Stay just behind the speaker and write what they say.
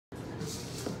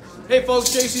Hey folks,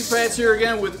 JC Pratt's here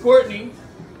again with Courtney.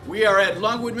 We are at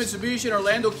Longwood Mitsubishi in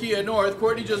Orlando Kia North.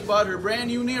 Courtney just bought her brand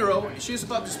new Nero. She's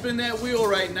about to spin that wheel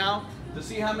right now to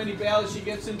see how many ballots she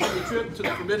gets into the trip to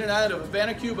the Forbidden Island of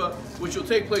Havana, Cuba, which will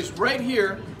take place right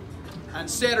here on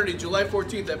Saturday, July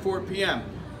 14th at 4 p.m.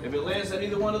 If it lands on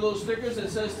either one of those stickers that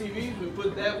says TV, we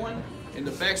put that one in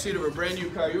the back seat of her brand new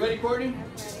car. You ready, Courtney?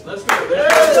 Let's go.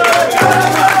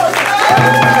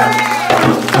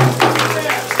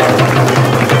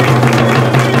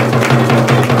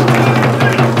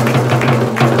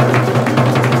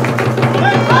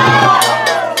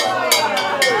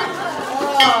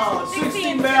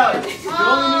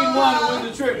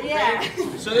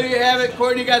 So there you have it.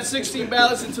 Courtney got 16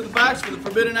 ballots into the box for the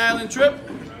Forbidden Island trip.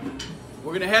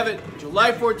 We're going to have it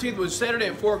July 14th, which is Saturday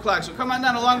at 4 o'clock. So come on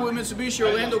down along with Mitsubishi,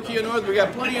 Orlando Kia North. We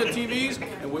got plenty of TVs,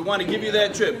 and we want to give you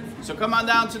that trip. So come on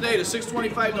down today to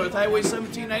 625 North Highway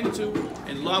 1792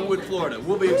 in Longwood, Florida.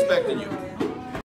 We'll be expecting you.